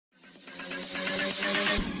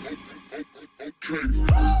Oh,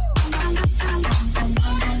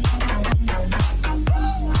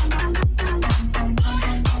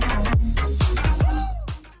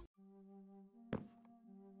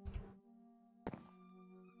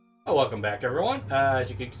 welcome back, everyone. As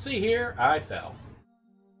you can see here, I fell.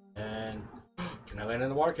 And can I land in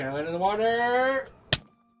the water? Can I land in the water?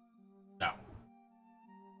 No.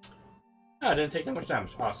 Oh, I didn't take that much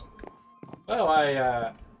damage. Awesome. Well,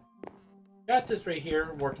 I got this right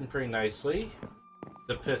here working pretty nicely.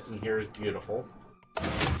 The piston here is beautiful.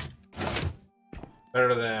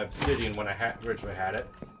 Better than obsidian when I originally had it.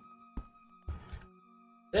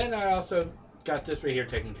 Then I also got this right here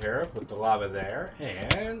taken care of with the lava there,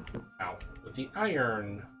 and with the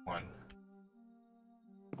iron one.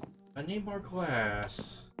 I need more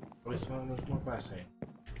glass. At least there's more glass in.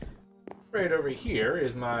 Right over here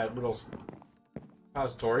is my little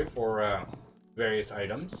repository for various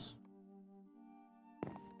items.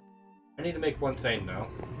 I need to make one thing though.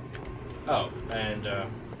 Oh, and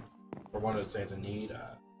for one of those things I need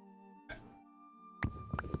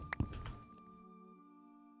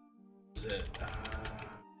is it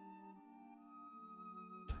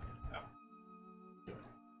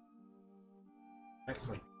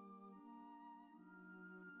excellent.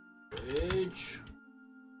 Fridge.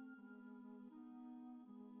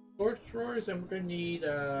 Storage drawers, and we're gonna need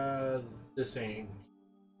this thing.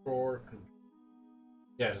 Drawer.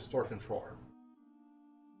 Yeah, the store controller.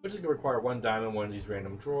 Which is gonna require one diamond, one of these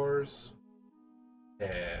random drawers.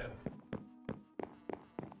 Yeah.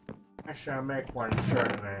 I shall make one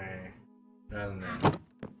certainly. And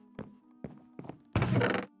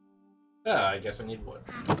then I guess I need wood.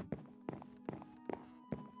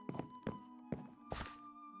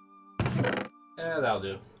 Yeah, that'll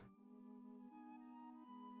do.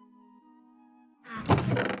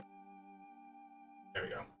 There we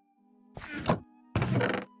go.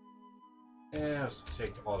 Yeah, let's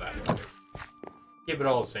take all that wood. Keep it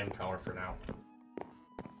all the same color for now.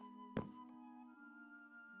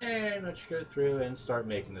 And let's go through and start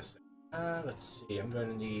making this thing. Let's see, I'm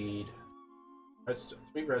gonna need redstone,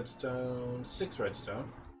 3 redstone, 6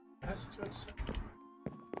 redstone. I have 6 redstone.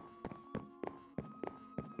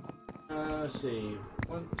 Let's see,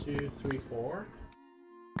 1, 2, 3, 4,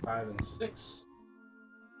 5, and 6.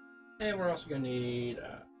 And we're also gonna need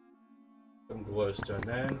some glowstone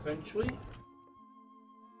then eventually.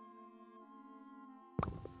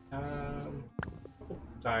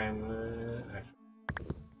 Diamond, actually.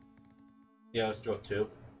 Yeah, let's do 2.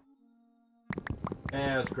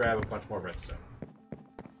 And let's grab a bunch more redstone.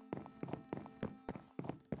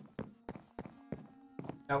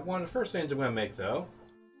 Now, one of the first things I'm going to make, though,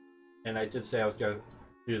 and I did say I was going to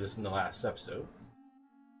do this in the last episode,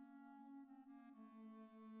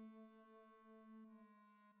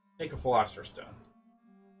 make a philosopher's stone.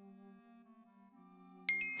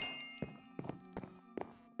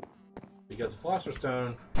 Because the philosopher's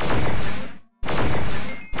stone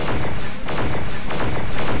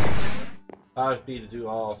allows me to do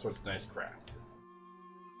all sorts of nice crap.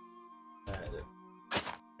 There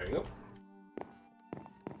you go.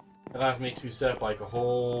 It allows me to set up like a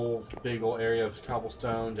whole big old area of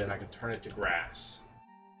cobblestone, then I can turn it to grass.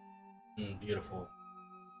 Beautiful.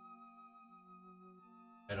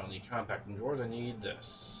 I don't need compacting drawers, I need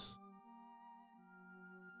this.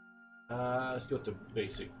 Let's go with the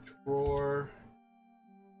basic drawer.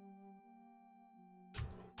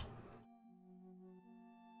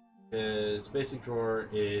 Because basic drawer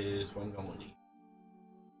is what I'm going to need.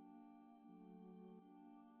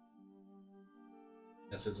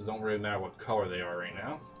 And since it don't really matter what color they are right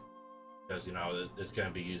now, because you know it's going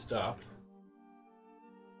to be used up.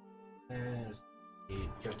 And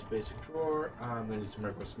got the basic drawer. I'm going to need some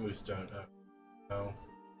regular smooth stone. No.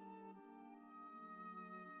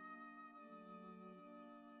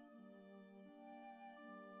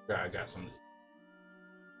 I got some.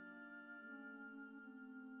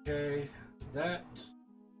 Okay, that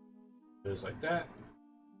goes like that,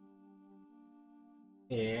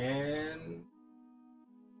 and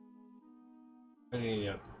I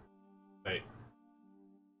need wait,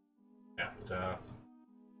 yeah,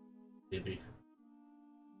 DB.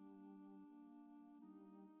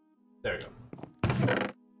 There we go. Do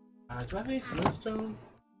I have any smooth stone?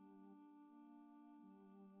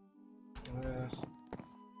 Yes.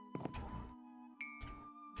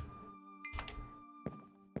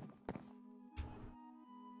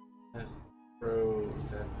 Let's throw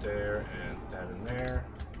that there and that in there.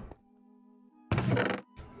 I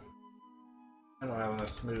don't have enough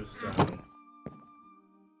smooth stone.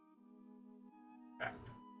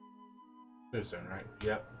 Smooth stone, right?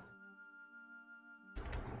 Yep.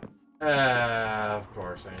 Of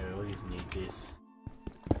course, I always need this.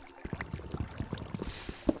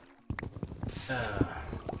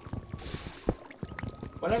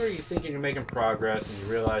 Whenever you're thinking you're making progress and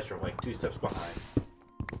you realize you're like 2 steps behind.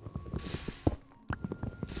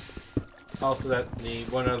 Also,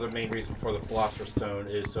 one other main reason for the Philosopher's Stone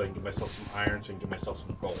is so I can give myself some iron, so I can give myself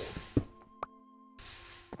some gold.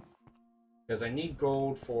 Because I need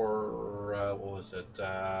gold for, what was it,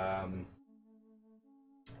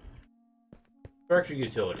 for extra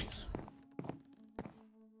utilities.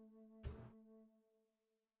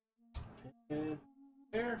 And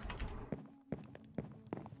there.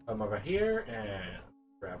 Come over here and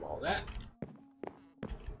grab all that.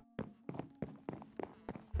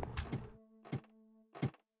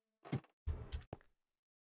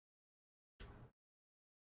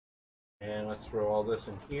 And let's throw all this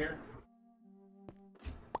in here.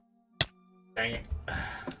 Dang it.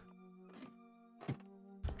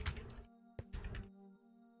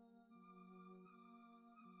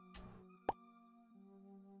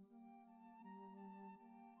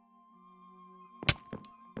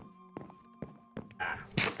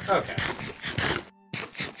 Okay.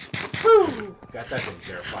 Woo! Got that taken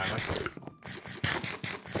care of finally.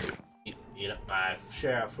 Eat up my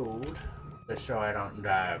share of food, just so I don't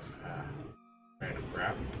die of random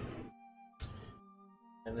crap.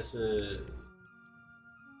 And this is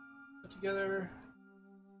put together.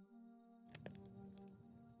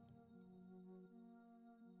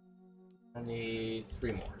 I need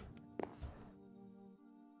 3 more.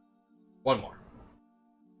 1 more.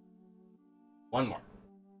 1 more.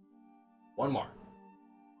 1 more.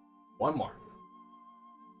 1 more.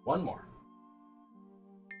 1 more.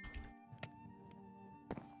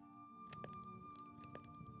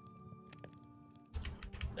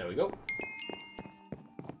 There we go.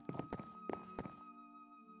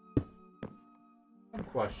 One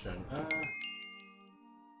question.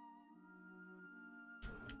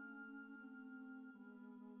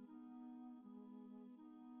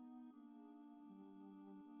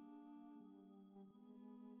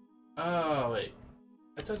 Oh, wait.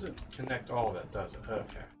 It doesn't connect all of it, does it?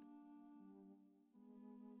 Okay.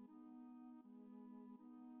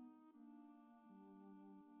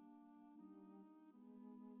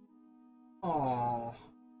 Oh.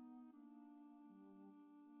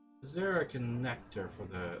 Is there a connector for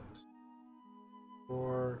that?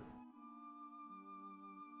 Or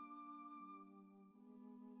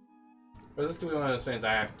is this gonna be one of those things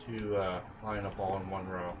I have to line up all in one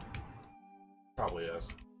row? Probably is.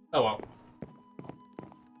 Oh well.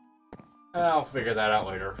 I'll figure that out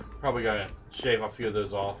later. Probably gonna shave a few of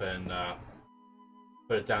those off and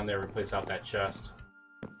put it down there, replace out that chest.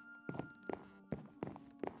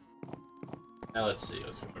 Now let's see,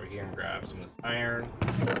 let's come over here and grab some of this iron.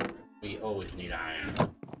 We always need iron.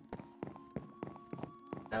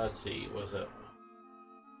 Now let's see, what's it?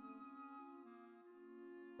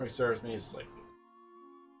 What serves me is like...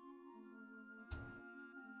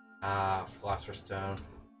 Philosopher's Stone.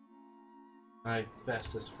 My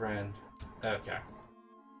bestest friend. Okay.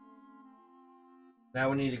 Now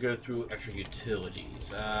we need to go through extra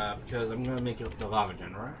utilities, because I'm gonna make it the lava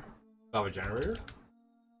generator. Lava generator.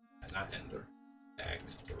 Not ender.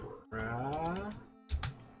 Extra.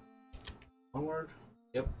 1 word?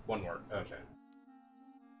 Yep, 1 word. Okay.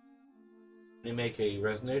 Let me make a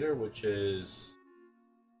resonator, which is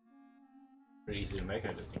pretty easy to make.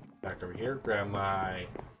 I just need to go back over here, grab my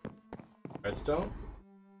redstone.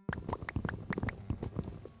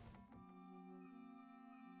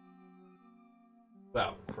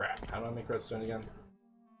 Well, crap. How do I make redstone again?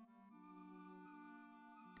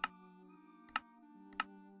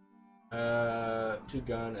 Two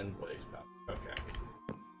gun and blaze powder. Okay.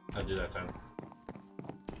 I'll do that then.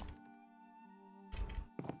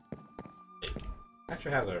 Hey, I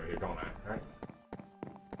actually have that over here, don't I? Alright.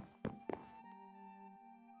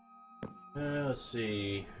 Let's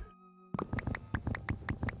see.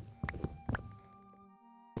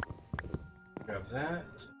 Grab that,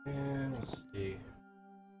 and let's see.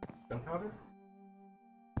 Gunpowder?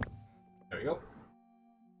 There we go.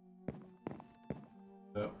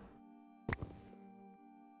 So.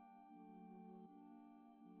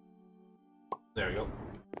 There we go.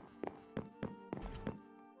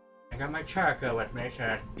 I got my charcoal with me, so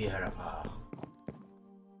that's beautiful.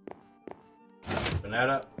 Open that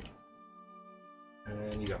up.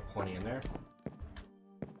 And you got plenty in there.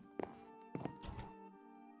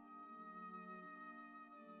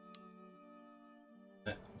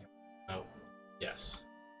 Oh, yes.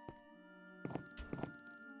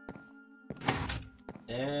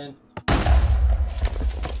 And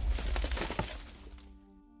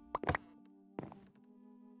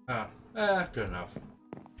good enough.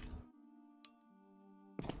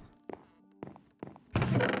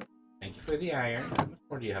 Thank you for away the iron. How much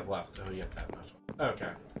more do you have left? Oh, you have that much. Okay.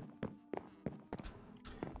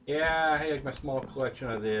 Yeah, I like my small collection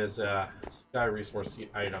of these sky resource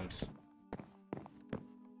items.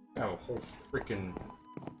 I have a whole freaking...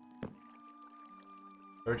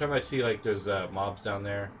 Every time I see like there's mobs down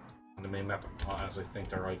there on the main map, I honestly think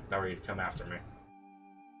they're like about ready to come after me.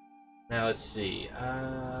 Now let's see.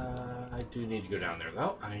 I do need to go down there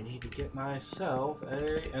though. I need to get myself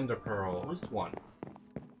a ender pearl, at least one.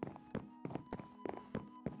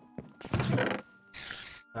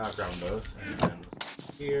 I'll grab them both, and then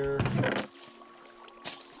here.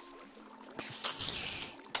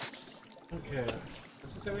 Okay.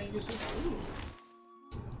 Does this have any uses? Ooh.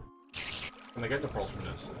 Can I get the pearls from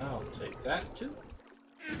this? I'll take that too.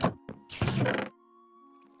 And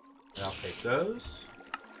I'll take those.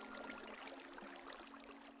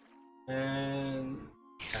 And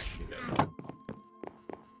that should be good.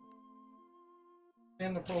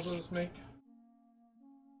 And the pearls does this make?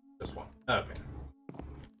 This one. Okay.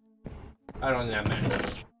 I don't need that many.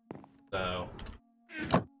 So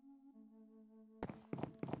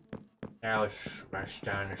now let's rush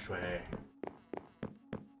down this way.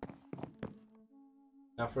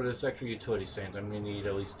 Now for this extra utility stands, I'm gonna need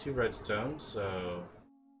at least 2 redstone, so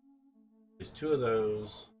at least 2 of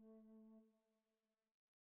those.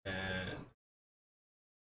 And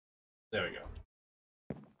there we go.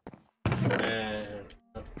 And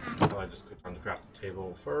oh, I just clicked on the crafting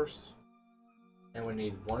table first. And we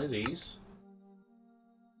need 1 of these.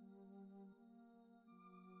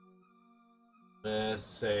 Let's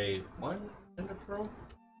say 1 ender pearl.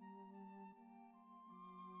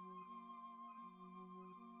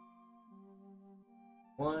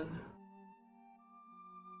 One.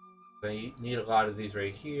 I need a lot of these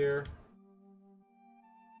right here.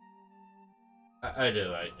 I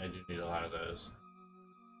do need a lot of those.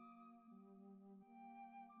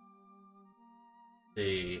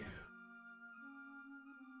 See.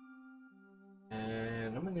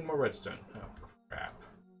 And I'm gonna need more redstone. Oh crap.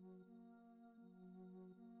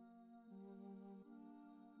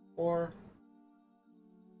 4.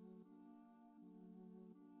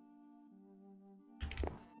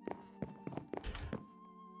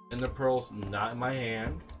 And the pearl's not in my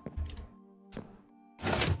hand.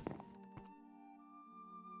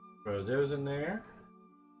 Throw those in there.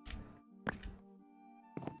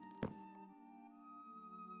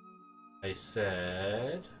 I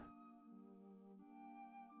said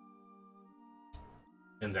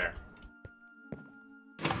in there.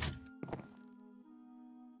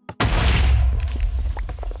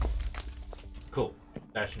 Cool.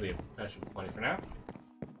 That should be plenty for now.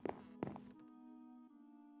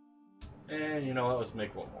 And you know what? Let's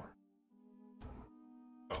make 1 more.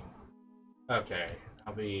 Oh. Okay.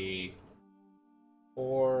 I'll be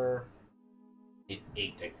 4. Need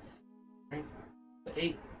 8. Right?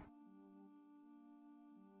 8.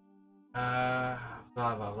 Blah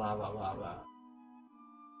blah blah blah blah blah.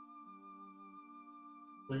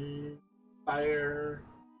 Wind, fire,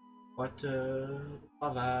 water,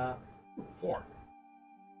 lava. 4.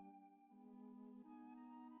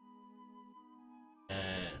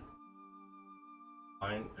 And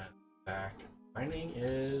mine back. Mining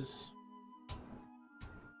has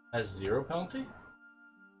 0 penalty?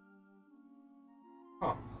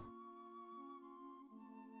 Huh.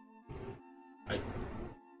 For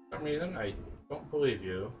some reason I don't believe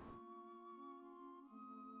you.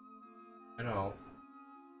 I know.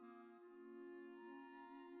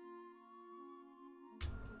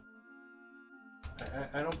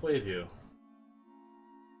 I don't believe you.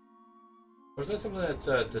 Or is that something that's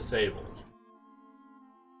disabled?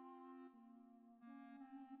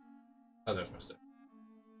 Oh, there's my stuff.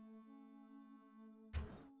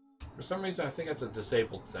 For some reason, I think that's a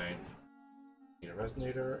disabled thing. Need a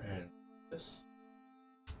resonator and this.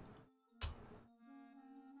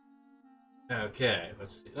 Okay,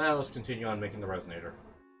 let's see. Now let's continue on making the resonator.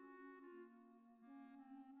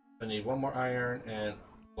 I need 1 more iron and a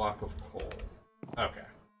block of coal. Okay.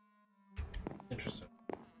 Interesting.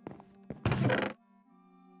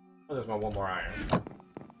 Oh, there's my 1 more iron.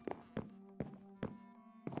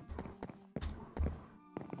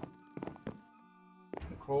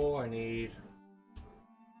 Coal, I need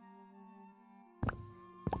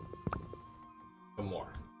some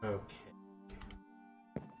more. Okay.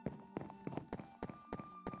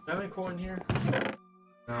 Do I have any coal in here?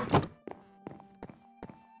 No.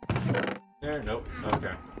 There? Nope.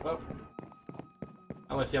 Okay. Well,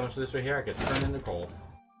 I'm gonna see how much of this right here I could turn into coal.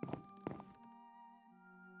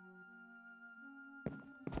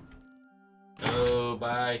 Oh,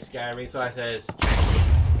 bye, Sky Resources.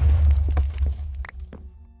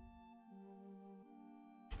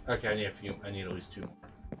 Okay, I need a few. I need at least 2 more.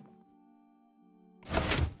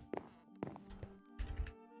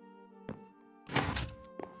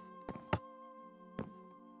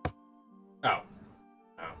 Oh.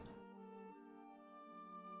 Oh.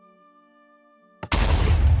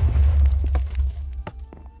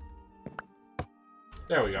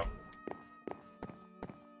 There we go.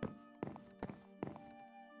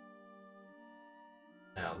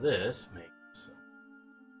 Now this makes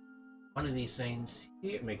one of these things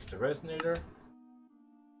here. It makes the resonator.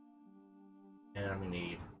 And I'm gonna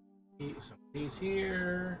need some of these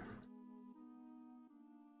here.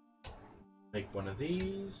 Make one of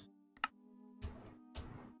these.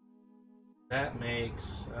 That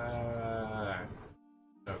makes okay,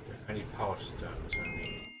 I need polished stones. I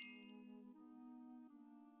need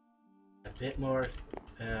a bit more.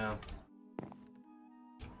 I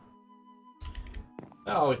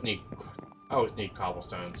always need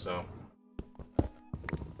cobblestone, so.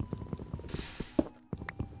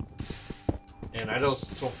 And I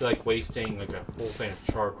just don't feel like wasting like a whole thing of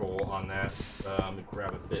charcoal on that. So let me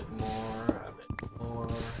grab a bit more,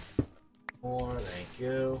 more. Thank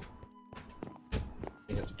you. I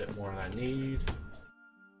think it's a bit more than I need.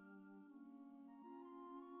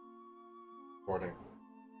 Recording.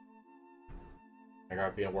 I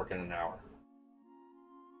gotta be at work in an hour.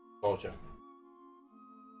 Told you.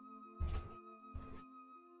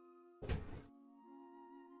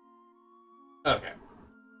 Okay.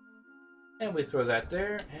 And we throw that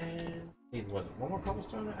there, and was it 1 more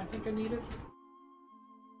cobblestone? I think I needed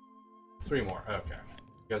 3 more. Okay,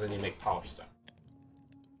 because I need to make polished stone.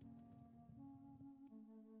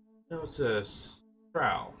 Now it's a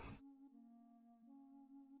trowel.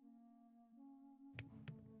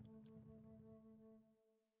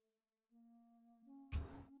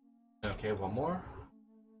 Okay, 1 more.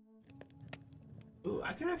 Ooh,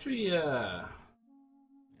 I can actually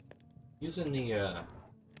using the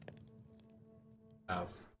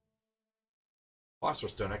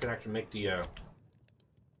philosopher's stone, I can actually make the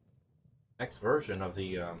next version of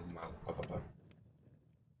the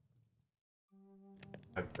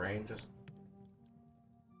my brain just.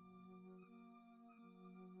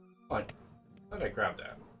 What? How did I grab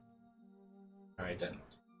that? I didn't.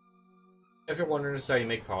 If you're wondering, this is how you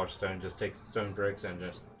make polished stone. Just take stone bricks and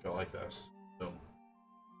just go like this. Boom.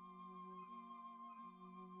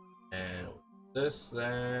 And this,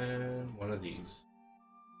 then one of these.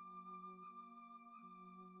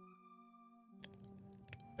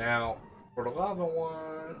 Now, for the lava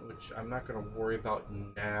one, which I'm not going to worry about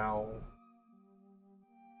now.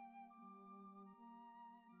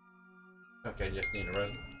 Okay, just need a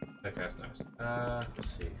resin. Okay, that's nice.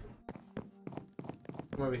 Let's see.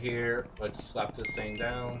 Come over here. Let's slap this thing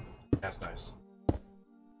down. That's nice.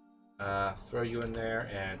 Throw you in there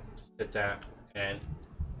and just hit that and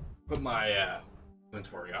put my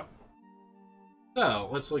inventory up. So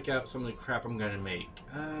let's look at some of the crap I'm gonna make.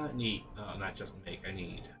 Need not just make. I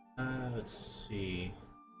need. Let's see.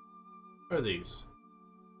 What are these?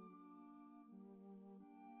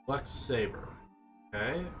 Flex saber.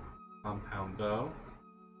 Okay. Compound bow.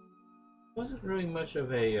 Wasn't really much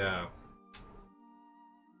of a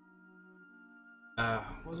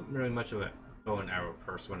wasn't really much of a bow and arrow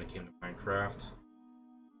person when it came to Minecraft.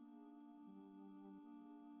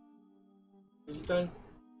 Are you done?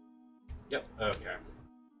 Yep, okay.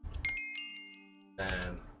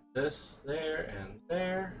 Then this there and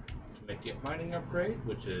there to make the mining upgrade,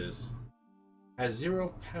 which has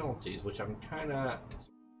 0 penalties, which I'm kinda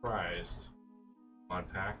surprised. Mod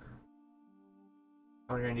pack.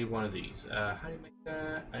 I'm gonna need one of these. How do you make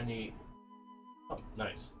that? I need. Oh,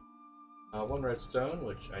 nice. 1 redstone,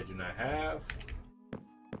 which I do not have.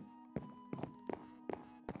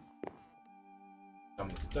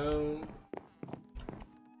 Some stone.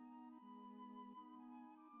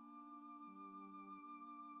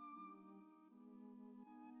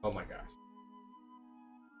 Oh my gosh.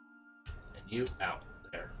 And you out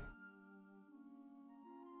there.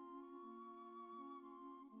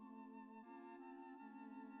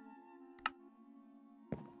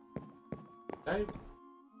 Okay.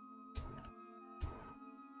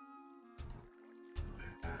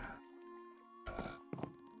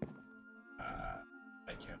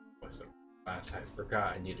 I can't. What's the glass? I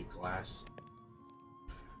forgot I needed glass.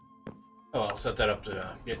 Oh, I'll set that up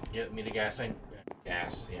to get me the gas.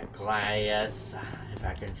 Gas, yeah, glass. If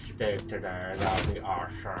I can speak to that, that'll be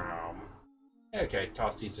awesome. Okay,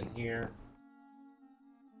 toss these in here.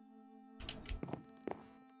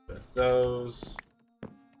 With those.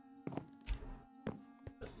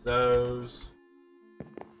 With those.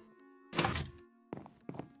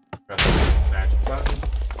 Press the magic button.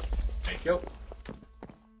 Thank you.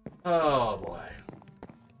 Oh boy.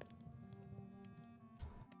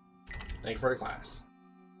 Thank you for the class.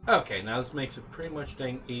 Okay, now this makes it pretty much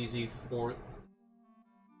dang easy for...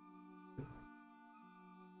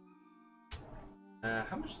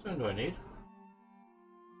 how much stone do I need?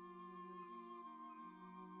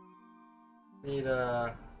 Need,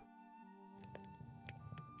 oh,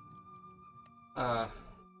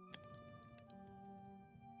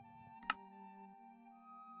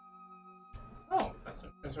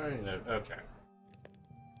 that's what I need. Okay.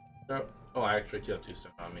 So, oh, I actually do have 2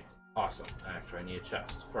 stone on me. Awesome. Actually, I need a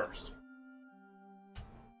chest first.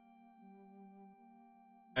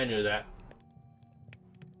 I knew that.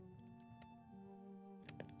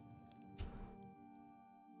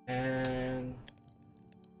 And...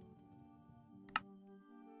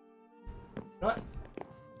 what?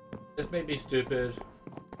 This may be stupid.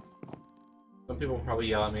 Some people will probably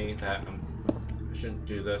yell at me that I shouldn't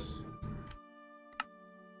do this.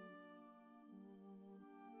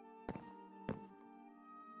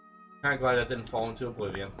 Kinda glad I didn't fall into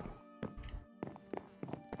oblivion.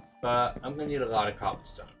 But I'm gonna need a lot of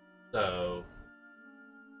cobblestone. So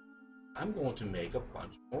I'm going to make a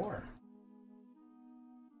bunch more.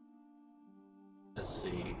 Let's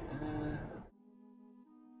see.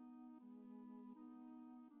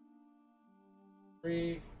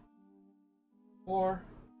 3, 4.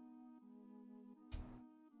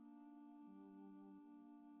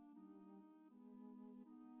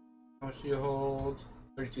 How much do you hold?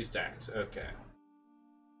 32 stacks. Okay.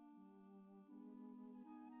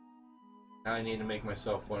 Now I need to make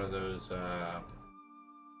myself one of those,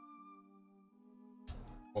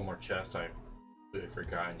 one more chest. I completely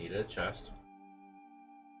forgot I needed a chest.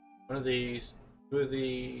 One of these, 2 of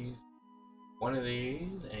these, 1 of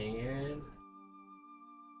these, and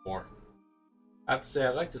more. I have to say I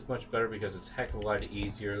like this much better because it's a heck of a lot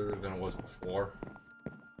easier than it was before.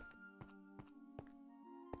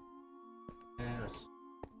 And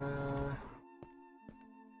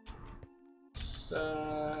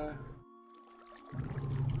oh.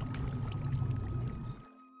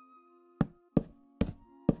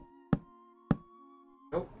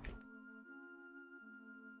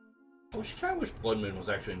 I kind of wish Blood Moon was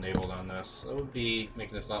actually enabled on this. That would be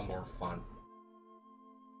making this a lot more fun.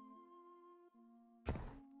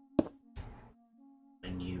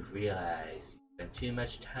 When you realize you spend too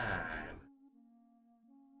much time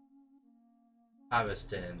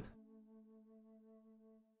harvesting.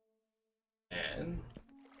 And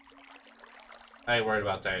I ain't worried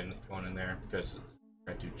about that going in there because it's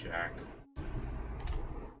gonna do jack.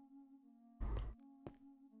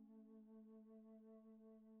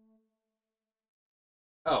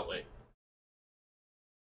 Oh wait.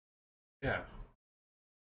 Yeah.